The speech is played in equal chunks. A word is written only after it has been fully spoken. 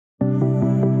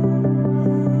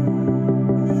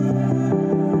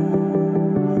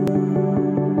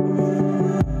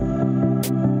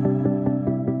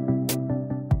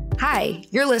Hi,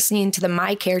 you're listening to the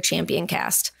MiCare Champion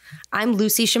Cast. I'm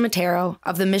Lucy Ciaramitaro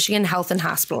of the Michigan Health and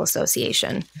Hospital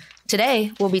Association.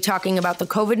 Today, we'll be talking about the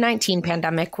COVID-19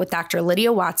 pandemic with Dr.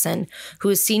 Lydia Watson, who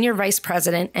is Senior Vice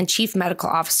President and Chief Medical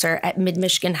Officer at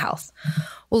MidMichigan Health.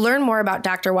 We'll learn more about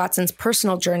Dr. Watson's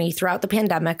personal journey throughout the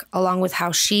pandemic, along with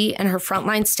how she and her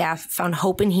frontline staff found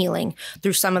hope and healing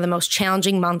through some of the most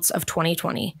challenging months of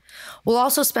 2020. We'll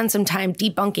also spend some time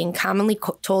debunking commonly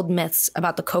told myths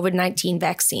about the COVID-19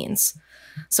 vaccines.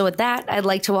 So with that, I'd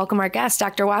like to welcome our guest,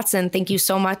 Dr. Watson. Thank you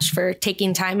so much for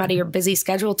taking time out of your busy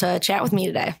schedule to chat with me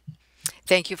today.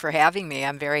 Thank you for having me.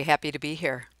 I'm very happy to be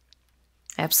here.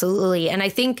 Absolutely. And I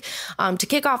think to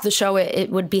kick off the show, it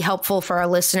would be helpful for our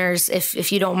listeners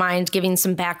if you don't mind giving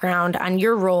some background on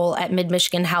your role at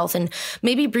MidMichigan Health and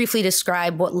maybe briefly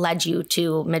describe what led you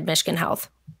to MidMichigan Health.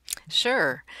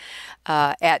 Sure.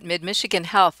 At MidMichigan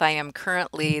Health, I am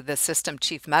currently the System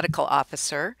Chief Medical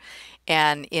Officer.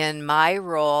 And in my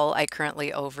role, I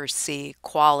currently oversee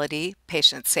quality,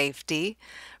 patient safety,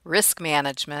 risk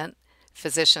management,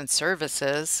 physician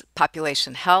services,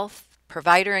 population health,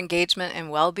 provider engagement and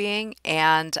well-being,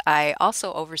 and I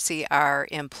also oversee our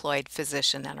employed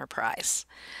physician enterprise.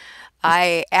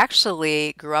 I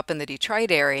actually grew up in the Detroit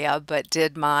area, but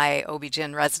did my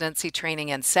OB-GYN residency training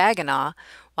in Saginaw,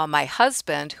 while my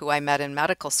husband, who I met in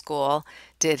medical school,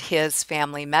 did his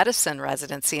family medicine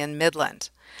residency in Midland.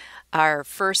 Our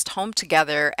first home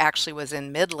together actually was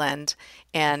in Midland,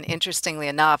 and interestingly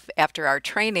enough, after our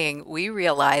training, we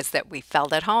realized that we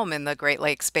felt at home in the Great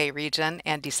Lakes Bay region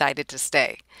and decided to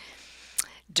stay.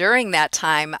 During that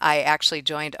time, I actually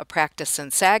joined a practice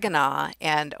in Saginaw,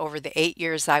 and over the 8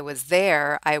 years I was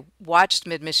there, I watched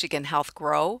MidMichigan Health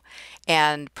grow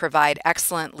and provide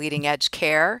excellent leading-edge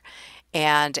care.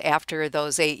 And after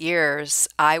those 8 years,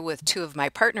 I, with two of my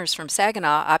partners from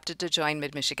Saginaw, opted to join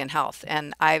MidMichigan Health.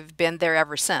 And I've been there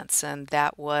ever since, and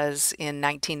that was in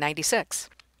 1996.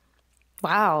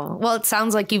 Wow. Well, it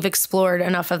sounds like you've explored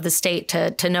enough of the state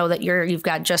to know that you've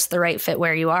got just the right fit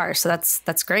where you are. So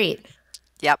that's great.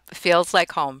 Yep, feels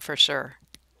like home for sure.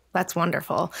 That's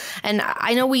wonderful. And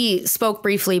I know we spoke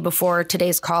briefly before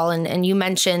today's call, and you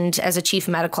mentioned as a chief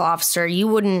medical officer, you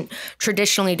wouldn't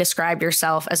traditionally describe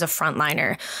yourself as a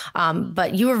frontliner,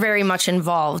 but you were very much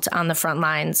involved on the front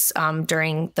lines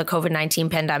during the COVID-19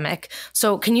 pandemic.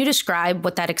 So can you describe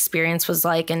what that experience was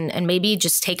like and maybe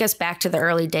just take us back to the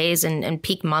early days and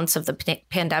peak months of the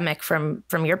pandemic from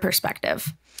your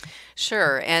perspective?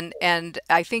 Sure. And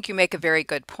I think you make a very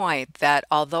good point that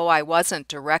although I wasn't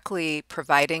directly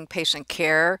providing patient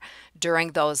care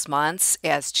during those months,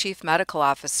 as chief medical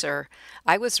officer,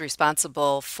 I was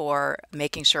responsible for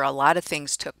making sure a lot of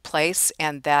things took place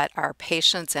and that our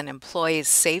patients' and employees'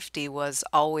 safety was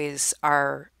always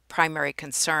our primary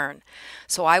concern.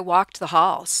 So I walked the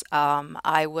halls.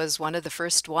 I was one of the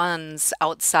first ones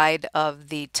outside of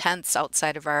the tents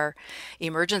outside of our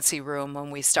emergency room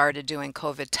when we started doing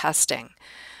COVID testing.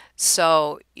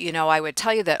 So, I would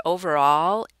tell you that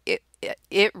overall,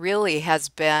 it really has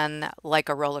been like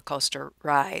a roller coaster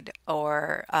ride,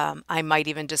 or I might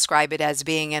even describe it as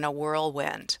being in a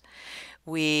whirlwind.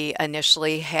 We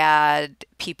initially had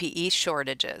PPE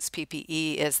shortages.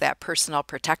 PPE is that personal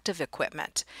protective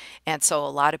equipment. And so a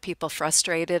lot of people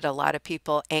frustrated, a lot of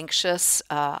people anxious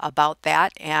about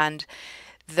that. And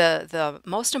the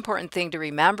most important thing to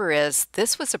remember is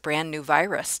this was a brand new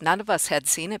virus. None of us had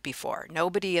seen it before.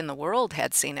 Nobody in the world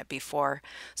had seen it before.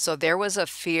 So there was a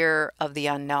fear of the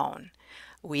unknown.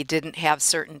 We didn't have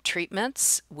certain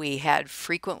treatments. We had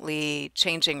frequently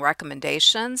changing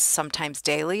recommendations, sometimes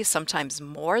daily, sometimes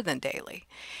more than daily.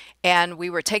 And we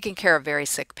were taking care of very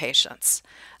sick patients.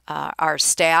 Our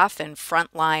staff and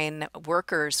frontline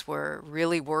workers were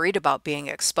really worried about being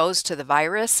exposed to the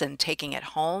virus and taking it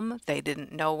home. They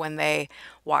didn't know when they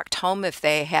walked home if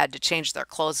they had to change their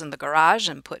clothes in the garage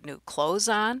and put new clothes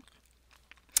on.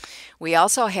 We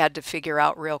also had to figure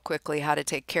out real quickly how to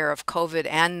take care of COVID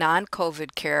and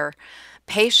non-COVID care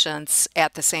patients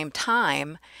at the same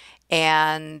time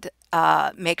and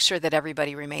make sure that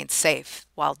everybody remained safe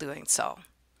while doing so.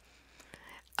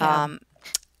 Yeah.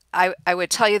 I would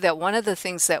tell you that one of the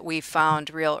things that we found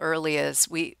real early is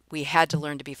we had to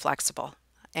learn to be flexible.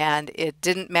 And it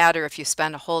didn't matter if you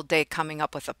spent a whole day coming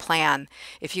up with a plan.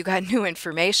 If you got new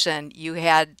information, you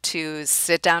had to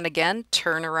sit down again,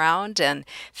 turn around, and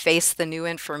face the new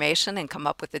information and come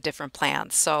up with a different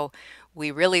plan. So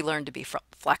we really learned to be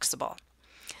flexible.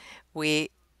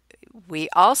 We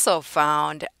also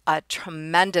found a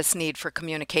tremendous need for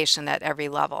communication at every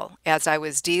level. As I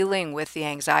was dealing with the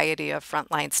anxiety of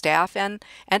frontline staff and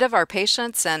of our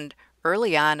patients and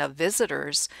early on of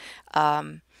visitors,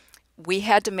 we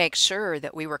had to make sure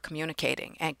that we were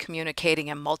communicating and communicating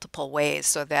in multiple ways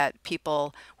so that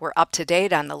people were up to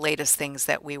date on the latest things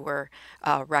that we were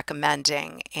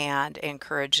recommending and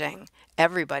encouraging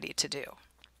everybody to do.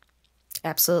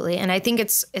 Absolutely. And I think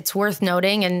it's worth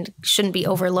noting and shouldn't be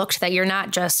overlooked that you're not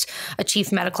just a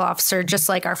chief medical officer, just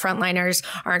like our frontliners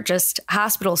aren't just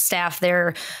hospital staff.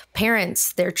 They're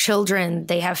parents, they're children,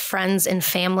 they have friends and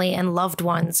family and loved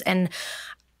ones. And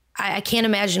I can't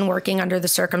imagine working under the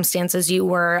circumstances you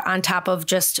were, on top of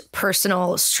just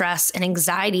personal stress and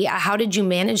anxiety. How did you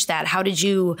manage that? How did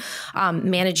you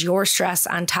manage your stress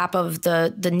on top of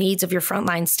the needs of your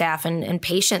frontline staff and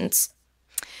patients?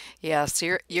 Yes,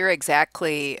 you're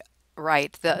exactly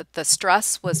right. The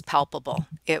stress was palpable.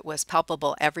 It was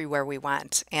palpable everywhere we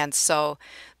went. And so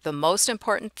the most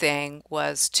important thing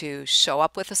was to show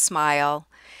up with a smile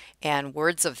and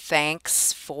words of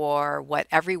thanks for what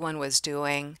everyone was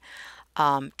doing,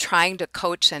 trying to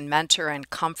coach and mentor and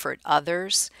comfort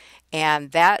others. And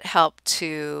that helped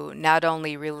to not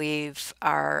only relieve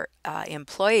our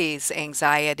employees'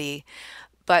 anxiety,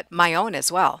 but my own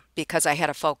as well, because I had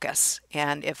a focus.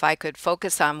 And if I could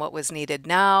focus on what was needed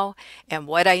now and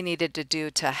what I needed to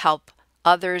do to help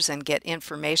others and get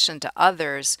information to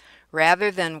others,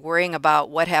 rather than worrying about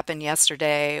what happened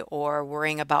yesterday or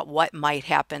worrying about what might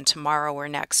happen tomorrow or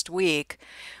next week,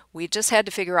 we just had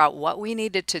to figure out what we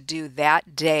needed to do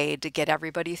that day to get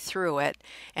everybody through it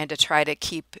and to try to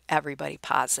keep everybody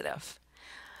positive.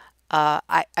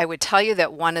 I would tell you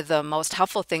that one of the most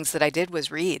helpful things that I did was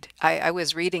read. I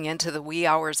was reading into the wee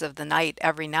hours of the night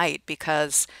every night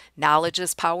because knowledge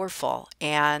is powerful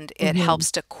and it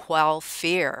helps to quell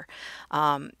fear.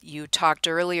 You talked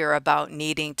earlier about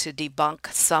needing to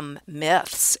debunk some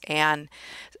myths, and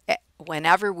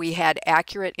whenever we had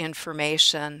accurate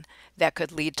information that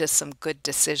could lead to some good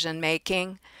decision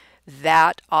making,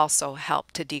 that also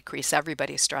helped to decrease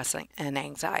everybody's stress and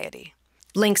anxiety.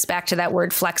 Links back to that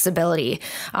word flexibility.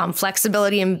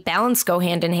 Flexibility and balance go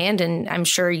hand in hand. And I'm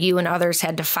sure you and others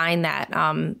had to find that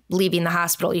leaving the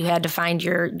hospital. You had to find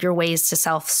your ways to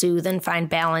self-soothe and find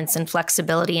balance and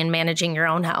flexibility in managing your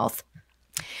own health.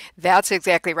 That's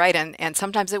exactly right. And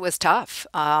sometimes it was tough.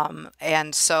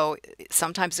 And so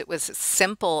sometimes it was as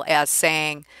simple as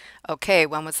saying, okay,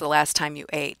 when was the last time you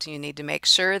ate? You need to make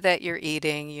sure that you're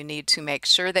eating. You need to make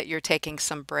sure that you're taking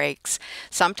some breaks.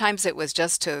 Sometimes it was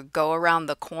just to go around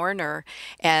the corner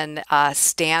and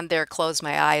stand there, close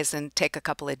my eyes, and take a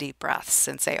couple of deep breaths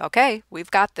and say, okay,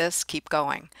 we've got this, keep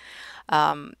going.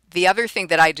 The other thing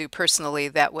that I do personally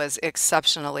that was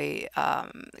exceptionally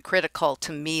critical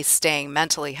to me staying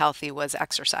mentally healthy was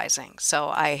exercising. So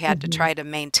I had to try to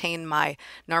maintain my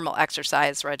normal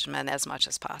exercise regimen as much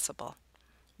as possible.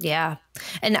 Yeah.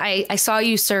 And I saw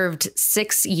you served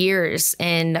 6 years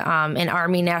in an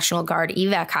Army National Guard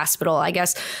evac hospital. I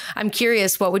guess I'm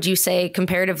curious, what would you say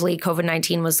comparatively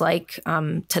COVID-19 was like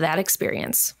to that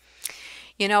experience?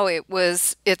 You know,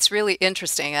 it's really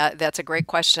interesting. That's a great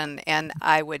question. And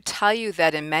I would tell you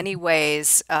that in many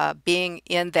ways, being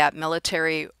in that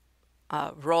military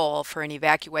role for an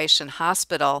evacuation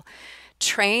hospital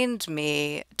trained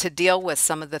me to deal with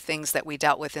some of the things that we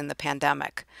dealt with in the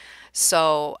pandemic.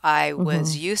 So I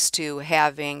was used to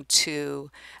having to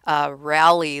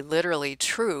rally literally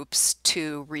troops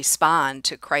to respond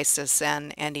to crisis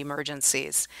and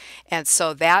emergencies. And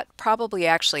so that probably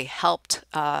actually helped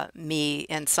me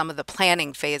in some of the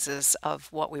planning phases of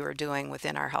what we were doing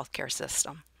within our healthcare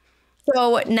system.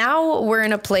 So now we're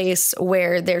in a place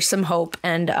where there's some hope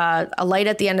and a light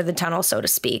at the end of the tunnel, so to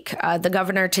speak. The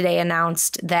governor today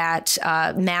announced that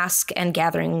mask and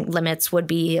gathering limits would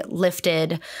be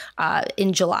lifted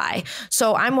in July.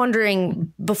 So I'm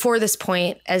wondering, before this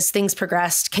point, as things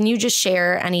progressed, can you just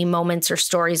share any moments or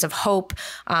stories of hope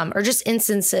or just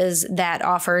instances that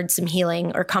offered some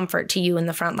healing or comfort to you and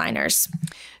the frontliners?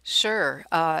 Sure.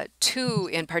 Two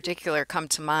in particular come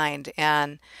to mind,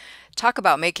 and talk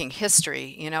about making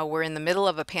history. You know, we're in the middle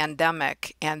of a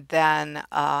pandemic, and then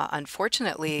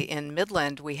unfortunately in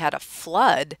Midland, we had a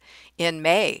flood in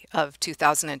May of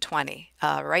 2020,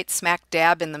 right smack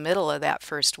dab in the middle of that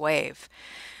first wave.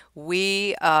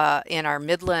 We, in our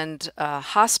Midland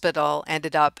hospital,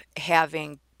 ended up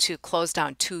having to close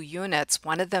down 2 units,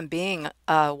 one of them being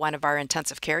one of our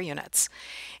intensive care units.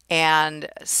 And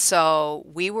so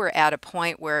we were at a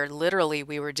point where literally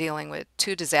we were dealing with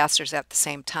 2 disasters at the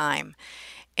same time.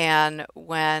 And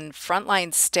when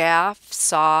frontline staff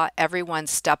saw everyone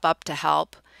step up to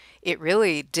help, it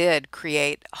really did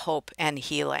create hope and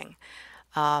healing.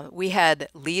 We had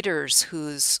leaders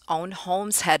whose own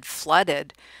homes had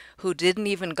flooded, who didn't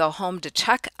even go home to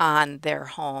check on their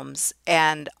homes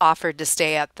and offered to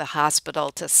stay at the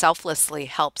hospital to selflessly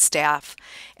help staff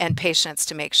and patients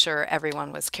to make sure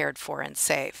everyone was cared for and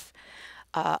safe.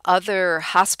 Other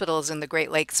hospitals in the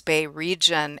Great Lakes Bay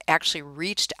region actually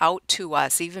reached out to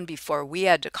us even before we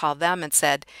had to call them and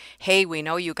said, hey, we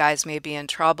know you guys may be in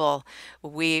trouble.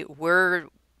 We're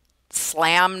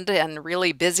slammed and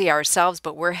really busy ourselves,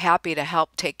 but we're happy to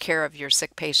help take care of your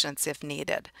sick patients if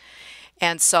needed.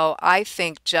 And so I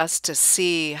think just to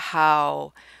see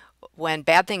how when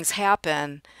bad things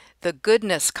happen, the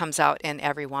goodness comes out in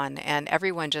everyone, and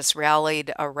everyone just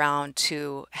rallied around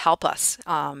to help us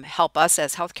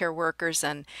as healthcare workers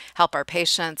and help our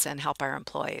patients and help our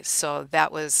employees. So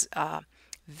that was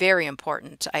very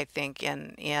important, I think,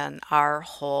 in our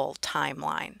whole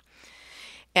timeline.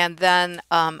 And then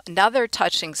another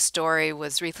touching story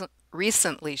was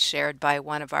recently shared by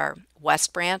one of our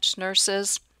West Branch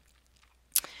nurses.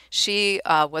 She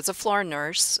was a floor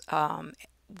nurse,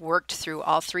 worked through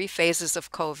all 3 phases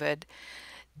of COVID,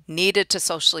 needed to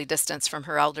socially distance from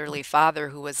her elderly father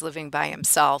who was living by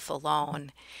himself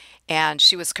alone. And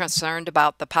she was concerned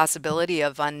about the possibility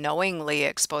of unknowingly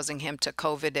exposing him to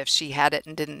COVID if she had it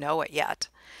and didn't know it yet.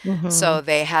 So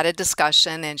they had a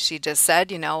discussion, and she just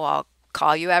said, I'll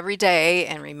call you every day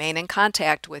and remain in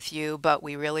contact with you, but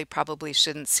we really probably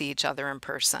shouldn't see each other in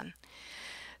person.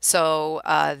 So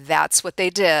that's what they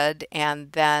did.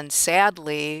 And then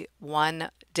sadly,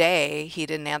 one day he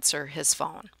didn't answer his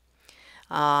phone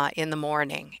in the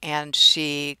morning. And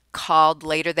she called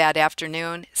later that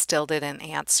afternoon, still didn't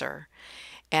answer.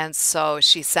 And so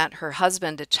she sent her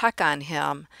husband to check on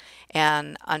him.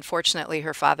 And unfortunately,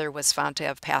 her father was found to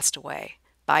have passed away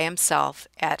by himself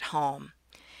at home.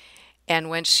 And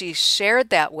when she shared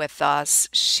that with us,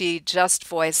 she just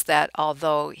voiced that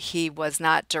although he was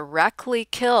not directly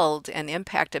killed and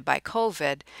impacted by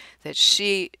COVID, that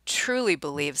she truly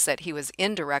believes that he was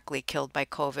indirectly killed by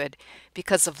COVID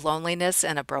because of loneliness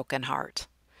and a broken heart.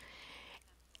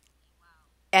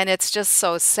 And it's just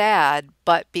so sad,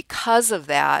 but because of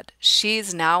that,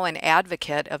 she's now an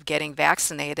advocate of getting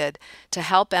vaccinated to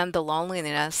help end the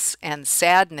loneliness and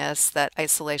sadness that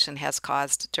isolation has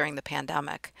caused during the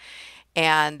pandemic.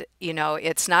 And,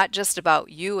 it's not just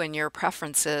about you and your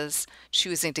preferences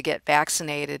choosing to get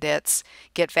vaccinated. It's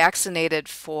get vaccinated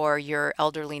for your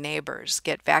elderly neighbors,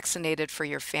 get vaccinated for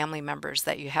your family members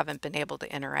that you haven't been able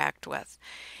to interact with.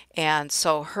 And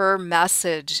so her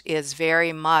message is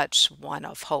very much one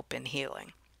of hope and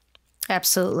healing.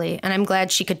 Absolutely. And I'm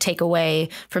glad she could take away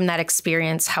from that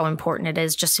experience how important it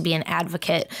is just to be an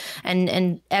advocate.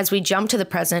 And as we jump to the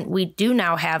present, we do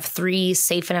now have 3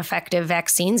 safe and effective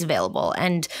vaccines available.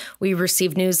 And we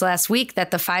received news last week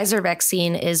that the Pfizer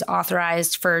vaccine is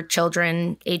authorized for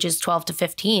children ages 12 to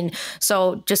 15.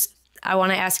 So I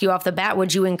want to ask you off the bat,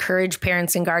 would you encourage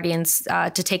parents and guardians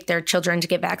to take their children to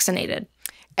get vaccinated?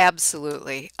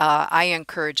 Absolutely. I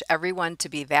encourage everyone to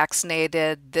be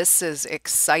vaccinated. This is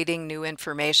exciting new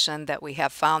information that we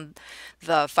have found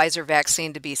the Pfizer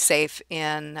vaccine to be safe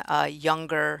in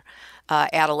younger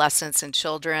adolescents and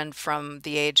children from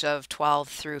the age of 12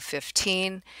 through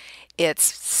 15. It's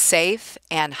safe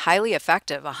and highly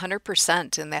effective,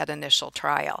 100% in that initial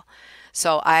trial.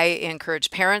 So I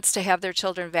encourage parents to have their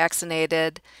children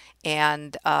vaccinated,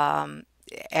 and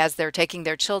as they're taking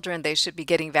their children, they should be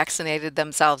getting vaccinated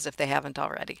themselves if they haven't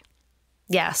already.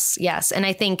 Yes, yes. And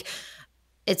I think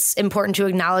it's important to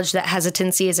acknowledge that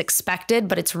hesitancy is expected,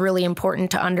 but it's really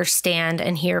important to understand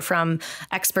and hear from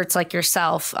experts like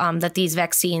yourself that these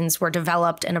vaccines were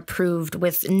developed and approved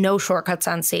with no shortcuts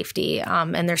on safety,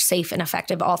 and they're safe and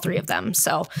effective, all 3 of them.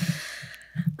 So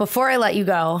before I let you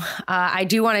go, I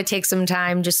do want to take some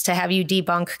time just to have you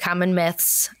debunk common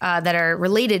myths that are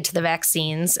related to the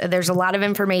vaccines. There's a lot of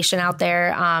information out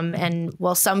there, and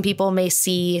while some people may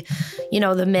see,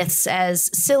 the myths as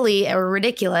silly or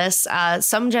ridiculous,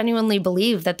 some genuinely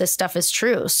believe that this stuff is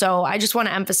true. So I just want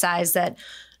to emphasize that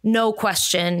no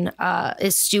question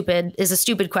is a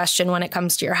stupid question when it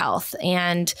comes to your health.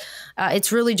 And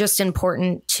it's really just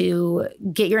important to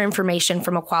get your information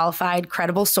from a qualified,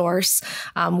 credible source,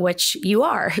 which you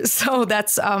are. So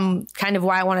that's kind of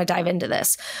why I want to dive into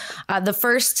this. The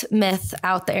first myth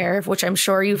out there, which I'm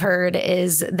sure you've heard,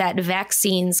 is that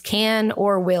vaccines can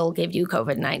or will give you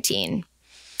COVID-19.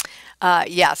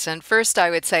 Yes, and first I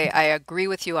would say I agree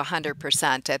with you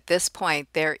 100%. At this point,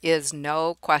 there is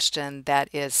no question that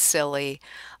is silly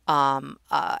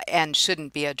and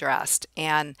shouldn't be addressed.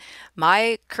 And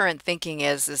my current thinking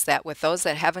is that with those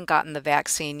that haven't gotten the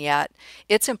vaccine yet,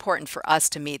 it's important for us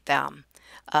to meet them.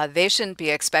 They shouldn't be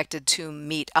expected to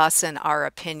meet us in our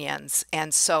opinions.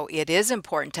 And so it is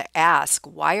important to ask,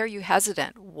 why are you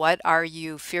hesitant? What are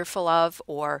you fearful of?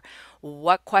 Or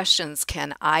what questions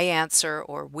can I answer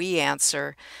or we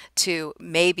answer to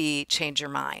maybe change your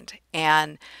mind?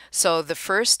 And so the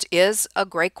first is a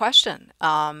great question.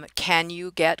 Can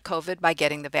you get COVID by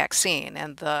getting the vaccine?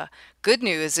 And the good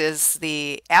news is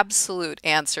the absolute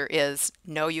answer is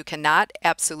no, you cannot,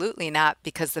 absolutely not,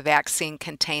 because the vaccine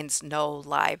contains no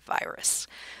live virus.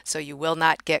 So you will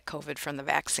not get COVID from the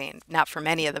vaccine, not from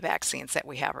any of the vaccines that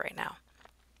we have right now.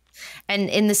 And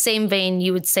in the same vein,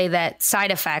 you would say that side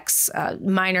effects,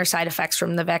 minor side effects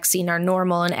from the vaccine are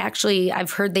normal. And actually,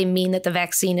 I've heard they mean that the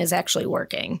vaccine is actually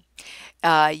working.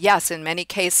 Yes, in many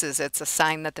cases, it's a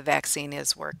sign that the vaccine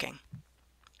is working.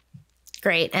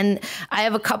 Great. And I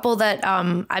have a couple that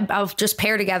I'll just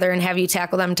pair together and have you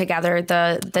tackle them together.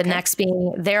 The next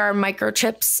being, there are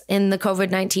microchips in the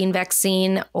COVID-19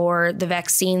 vaccine, or the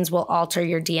vaccines will alter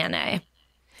your DNA.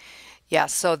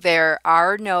 Yes, so there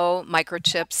are no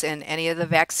microchips in any of the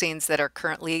vaccines that are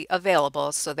currently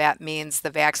available. So that means the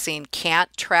vaccine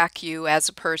can't track you as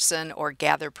a person or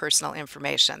gather personal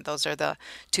information. Those are the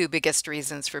two biggest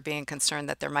reasons for being concerned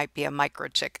that there might be a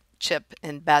microchip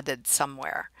embedded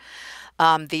somewhere.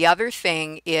 The other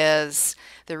thing is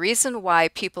the reason why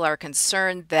people are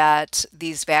concerned that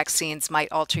these vaccines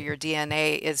might alter your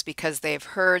DNA is because they've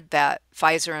heard that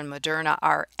Pfizer and Moderna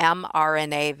are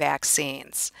mRNA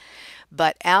vaccines.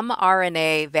 But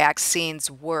mRNA vaccines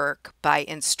work by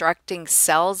instructing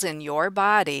cells in your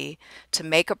body to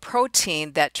make a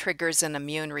protein that triggers an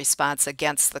immune response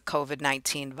against the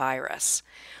COVID-19 virus.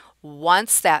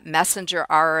 Once that messenger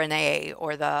RNA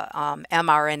or the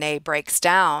mRNA breaks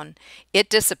down, it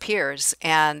disappears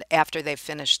and after they've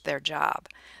finished their job.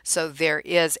 So there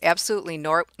is absolutely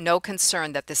no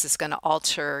concern that this is going to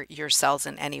alter your cells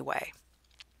in any way.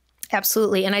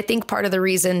 Absolutely. And I think part of the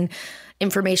reason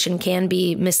information can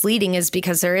be misleading is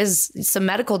because there is some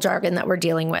medical jargon that we're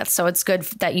dealing with. So it's good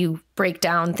that you break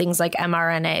down things like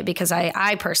mRNA, because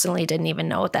I personally didn't even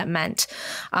know what that meant.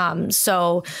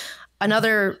 So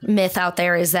another myth out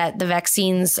there is that the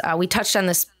vaccines, we touched on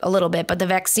this a little bit, but the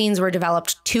vaccines were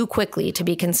developed too quickly to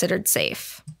be considered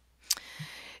safe.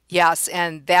 Yes,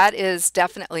 and that is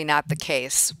definitely not the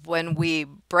case. When we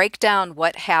break down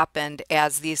what happened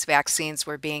as these vaccines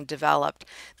were being developed,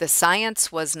 the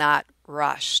science was not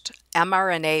rushed.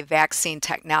 mRNA vaccine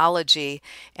technology,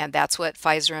 and that's what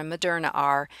Pfizer and Moderna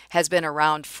are, has been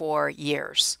around for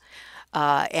years.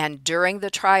 And during the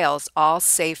trials, all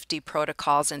safety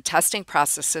protocols and testing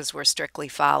processes were strictly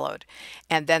followed.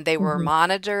 And then they were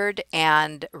monitored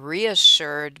and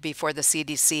reassured before the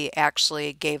CDC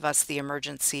actually gave us the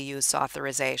emergency use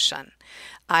authorization.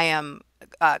 I am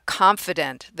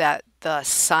confident that the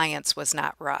science was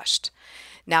not rushed.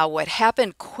 Now, what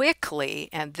happened quickly,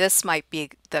 and this might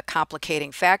be the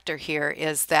complicating factor here,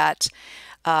 is that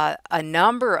a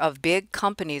number of big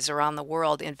companies around the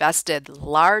world invested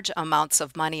large amounts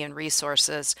of money and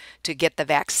resources to get the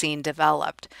vaccine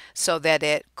developed so that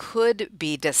it could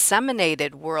be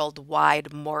disseminated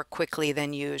worldwide more quickly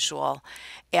than usual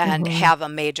and have a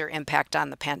major impact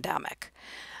on the pandemic.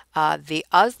 The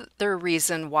other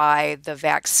reason why the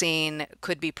vaccine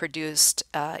could be produced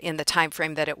in the time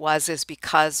frame that it was is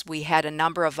because we had a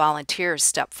number of volunteers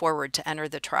step forward to enter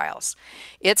the trials.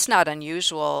 It's not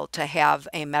unusual to have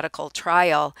a medical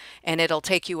trial and it'll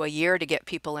take you a year to get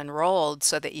people enrolled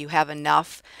so that you have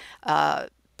enough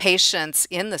patients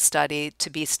in the study to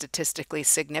be statistically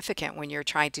significant when you're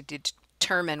trying to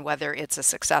determine whether it's a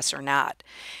success or not.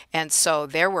 And so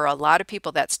there were a lot of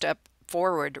people that stepped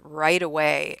forward right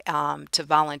away to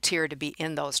volunteer to be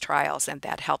in those trials, and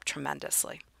that helped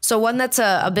tremendously. So one that's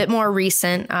a bit more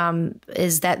recent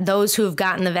is that those who have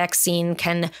gotten the vaccine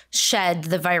can shed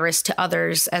the virus to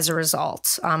others as a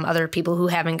result, other people who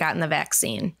haven't gotten the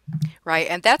vaccine. Right,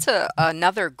 and that's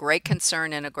another great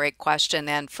concern and a great question,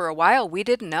 and for a while we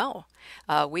didn't know.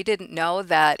 We didn't know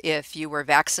that if you were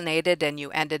vaccinated and you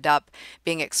ended up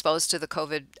being exposed to the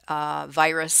COVID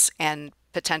virus and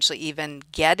potentially even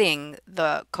getting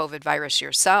the COVID virus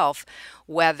yourself,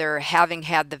 whether having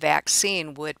had the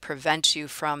vaccine would prevent you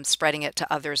from spreading it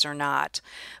to others or not.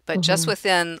 But just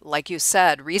within, like you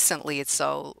said, recently,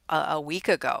 so a week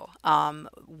ago,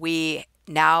 we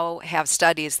now have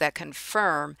studies that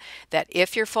confirm that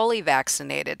if you're fully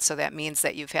vaccinated, so that means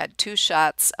that you've had 2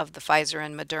 shots of the Pfizer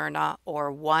and Moderna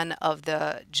or 1 of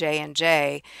the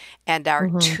J&J and are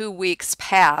 2 weeks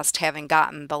past having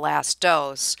gotten the last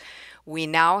dose, we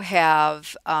now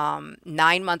have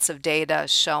 9 months of data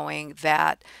showing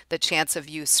that the chance of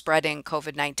you spreading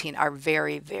COVID-19 are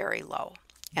very, very low.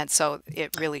 And so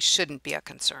it really shouldn't be a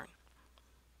concern.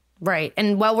 Right.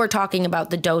 And while we're talking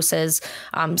about the doses,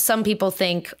 some people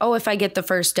think, oh, if I get the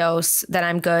first dose, then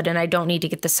I'm good and I don't need to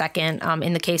get the second.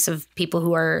 In the case of people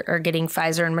who are getting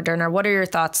Pfizer and Moderna, what are your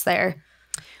thoughts there?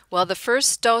 Well, the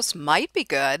first dose might be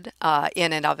good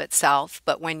in and of itself,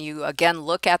 but when you again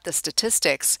look at the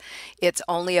statistics, it's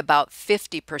only about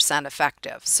 50%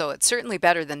 effective. So it's certainly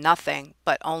better than nothing,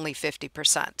 but only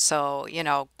 50%. So,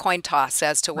 coin toss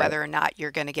as to whether or not you're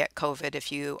going to get COVID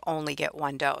if you only get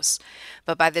one dose.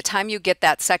 But by the time you get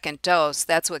that second dose,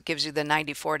 that's what gives you the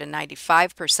 94 to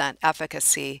 95%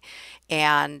 efficacy.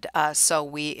 And so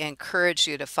we encourage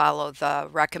you to follow the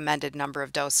recommended number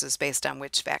of doses based on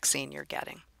which vaccine you're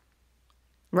getting.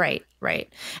 Right,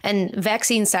 right. And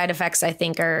vaccine side effects, I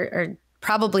think, are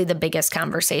probably the biggest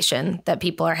conversation that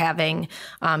people are having,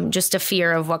 just a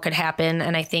fear of what could happen.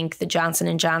 And I think the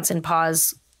Johnson & Johnson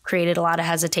pause created a lot of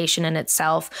hesitation in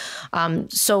itself.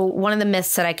 So one of the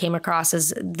myths that I came across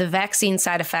is the vaccine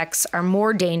side effects are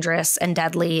more dangerous and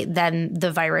deadly than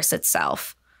the virus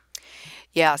itself.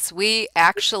 Yes, we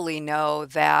actually know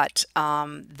that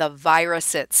the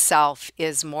virus itself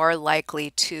is more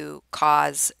likely to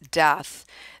cause death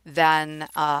than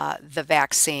the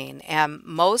vaccine. And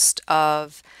most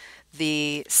of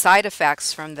the side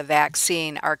effects from the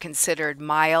vaccine are considered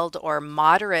mild or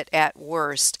moderate at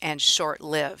worst and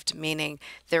short-lived, meaning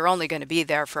they're only going to be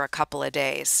there for a couple of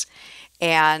days.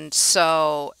 And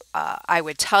so I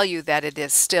would tell you that it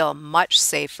is still much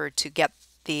safer to get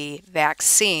the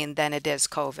vaccine than it is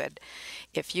COVID.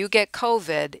 If you get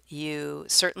COVID, you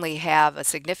certainly have a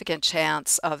significant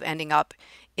chance of ending up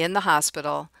in the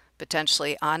hospital,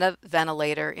 potentially on a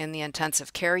ventilator in the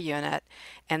intensive care unit.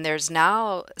 And there's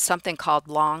now something called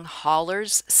long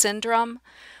haulers syndrome,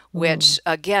 which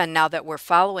again, now that we're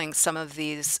following some of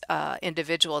these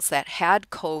individuals that had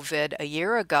COVID a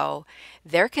year ago,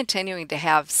 they're continuing to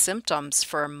have symptoms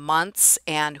for months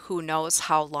and who knows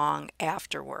how long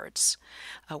afterwards.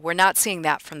 We're not seeing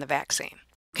that from the vaccine.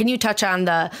 Can you touch on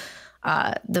the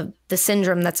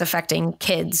syndrome that's affecting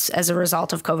kids as a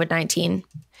result of COVID-19?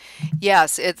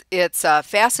 Yes, it's a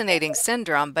fascinating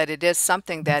syndrome, but it is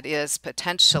something that is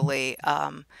potentially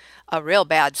a real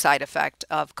bad side effect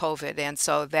of COVID. And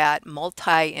so that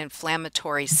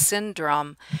multi-inflammatory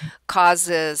syndrome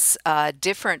causes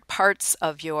different parts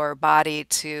of your body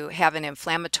to have an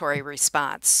inflammatory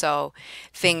response. So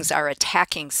things are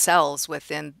attacking cells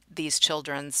within these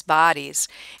children's bodies,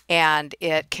 and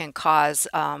it can cause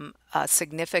a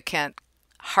significant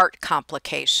heart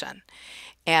complication.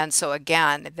 And so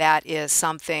again, that is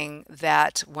something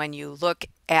that when you look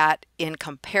at in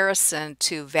comparison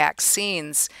to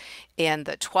vaccines in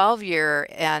the 12-year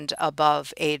and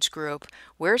above age group,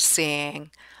 we're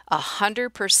seeing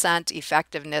 100%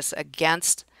 effectiveness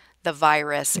against the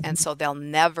virus, and so they'll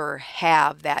never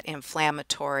have that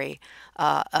inflammatory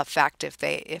effect if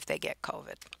they get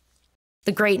COVID.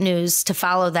 The great news to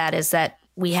follow that is that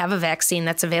we have a vaccine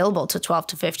that's available to 12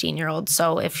 to 15-year-olds.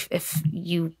 So if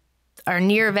you are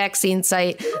near a vaccine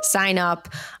site, sign up,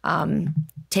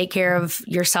 take care of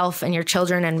yourself and your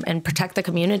children, and protect the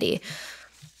community.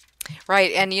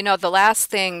 Right. And the last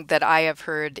thing that I have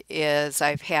heard is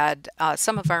I've had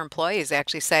some of our employees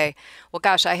actually say, well,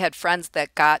 gosh, I had friends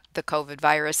that got the COVID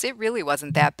virus. It really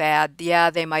wasn't that bad.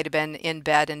 Yeah, they might have been in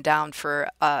bed and down for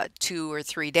 2 or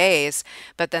 3 days,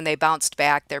 but then they bounced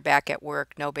back. They're back at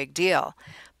work. No big deal.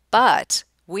 But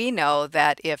we know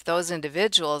that if those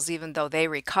individuals, even though they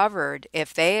recovered,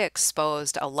 if they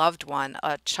exposed a loved one,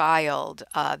 a child,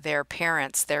 their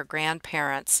parents, their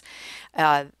grandparents,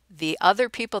 the other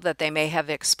people that they may have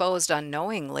exposed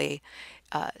unknowingly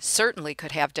certainly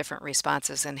could have different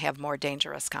responses and have more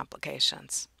dangerous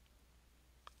complications.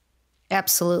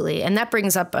 Absolutely. And that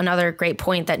brings up another great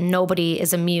point, that nobody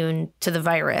is immune to the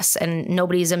virus and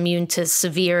nobody's immune to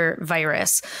severe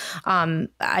virus.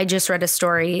 I just read a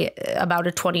story about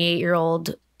a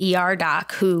 28-year-old ER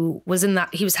doc who was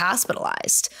he was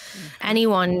hospitalized.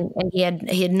 Anyone, and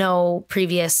he had no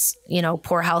previous,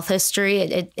 poor health history.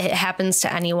 It happens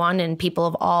to anyone, and people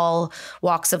of all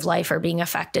walks of life are being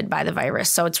affected by the virus.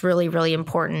 So it's really, really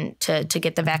important to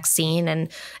get the vaccine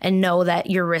and know that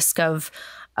your risk of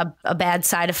a bad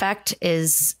side effect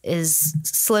is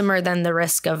slimmer than the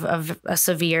risk of a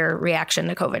severe reaction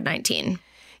to COVID-19.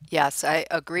 Yes, I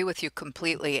agree with you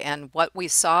completely. And what we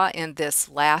saw in this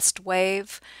last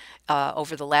wave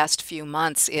over the last few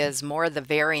months is more of the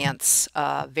variant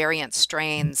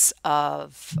strains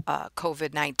of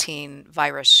COVID-19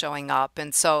 virus showing up.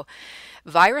 And so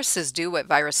viruses do what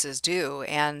viruses do,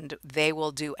 and they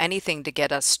will do anything to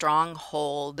get a strong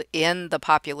hold in the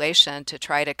population to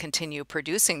try to continue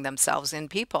producing themselves in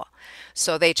people.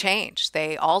 So they change,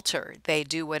 they alter, they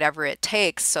do whatever it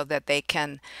takes so that they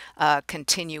can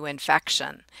continue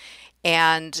infection.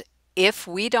 And if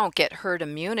we don't get herd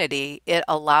immunity, it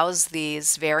allows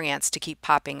these variants to keep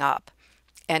popping up.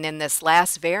 And in this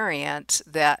last variant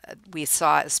that we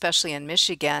saw, especially in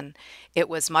Michigan, it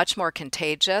was much more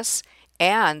contagious.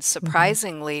 And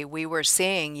surprisingly, we were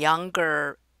seeing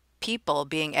younger people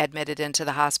being admitted into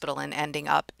the hospital and ending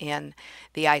up in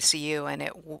the ICU. And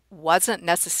it wasn't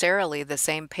necessarily the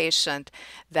same patient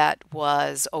that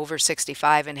was over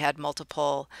 65 and had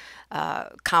multiple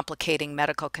complicating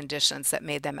medical conditions that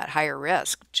made them at higher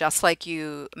risk. Just like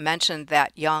you mentioned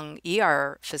that young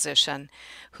ER physician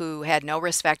who had no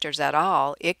risk factors at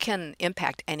all, it can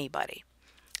impact anybody.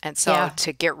 And so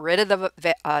to get rid of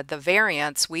the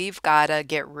variants, we've got to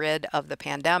get rid of the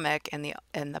pandemic, and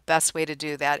the best way to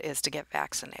do that is to get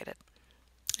vaccinated.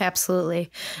 Absolutely.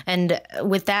 And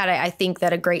with that, I think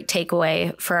that a great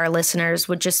takeaway for our listeners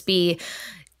would just be,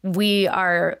 we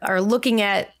are looking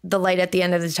at the light at the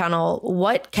end of the tunnel.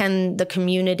 What can the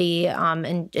community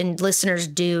and listeners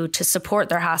do to support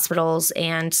their hospitals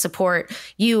and support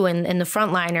you and the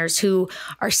frontliners who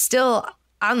are still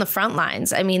on the front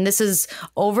lines? I mean, this is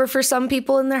over for some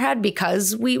people in their head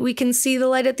because we can see the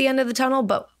light at the end of the tunnel,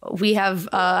 but we have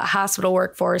a hospital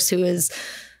workforce who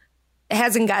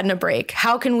hasn't gotten a break.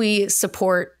 How can we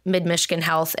support MidMichigan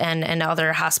Health and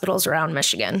other hospitals around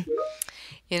Michigan?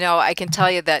 You know, I can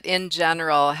tell you that in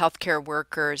general, healthcare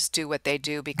workers do what they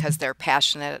do because they're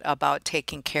passionate about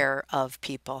taking care of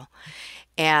people.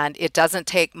 And it doesn't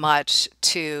take much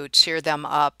to cheer them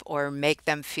up or make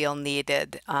them feel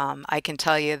needed. I can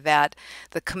tell you that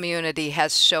the community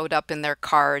has showed up in their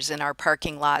cars in our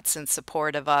parking lots in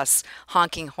support of us,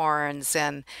 honking horns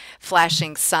and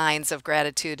flashing signs of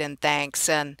gratitude and thanks.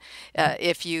 And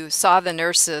if you saw the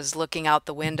nurses looking out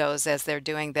the windows as they're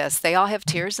doing this, they all have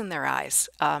tears in their eyes.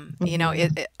 You know,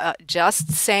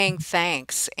 just saying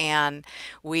thanks, and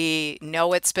we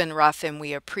know it's been rough and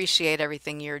we appreciate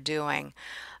everything you're doing.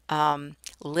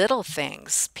 Little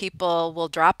things. People will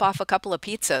drop off a couple of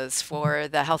pizzas for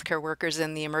the healthcare workers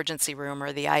in the emergency room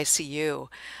or the ICU.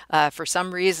 For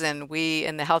some reason, we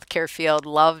in the healthcare field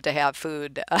love to have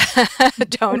food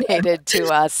donated to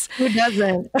us. Who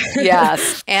doesn't?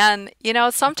 Yes. And, you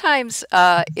know, sometimes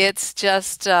it's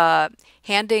just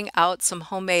handing out some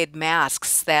homemade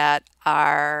masks that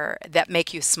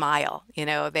make you smile. You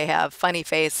know, they have funny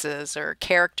faces or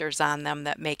characters on them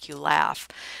that make you laugh.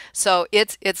 So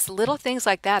it's little things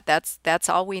like that. That's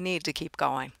all we need to keep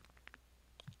going.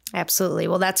 Absolutely.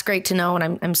 Well, that's great to know.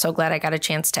 And I'm so glad I got a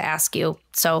chance to ask you.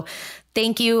 So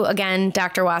thank you again,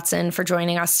 Dr. Watson, for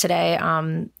joining us today.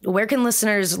 Where can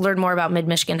listeners learn more about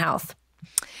MidMichigan Health?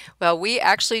 Well, we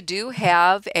actually do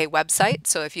have a website.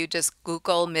 So if you just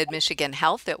Google MidMichigan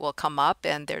Health, it will come up,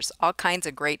 and there's all kinds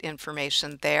of great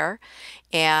information there.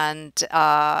 And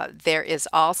there is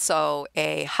also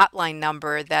a hotline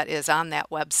number that is on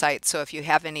that website. So if you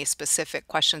have any specific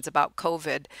questions about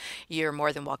COVID, you're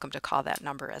more than welcome to call that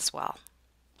number as well.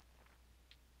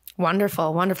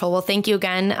 Wonderful. Wonderful. Well, thank you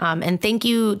again. And thank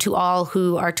you to all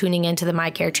who are tuning into the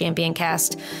MiCare Champion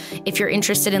Cast. If you're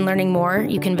interested in learning more,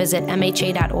 you can visit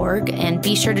MHA.org and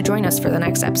be sure to join us for the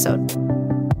next episode.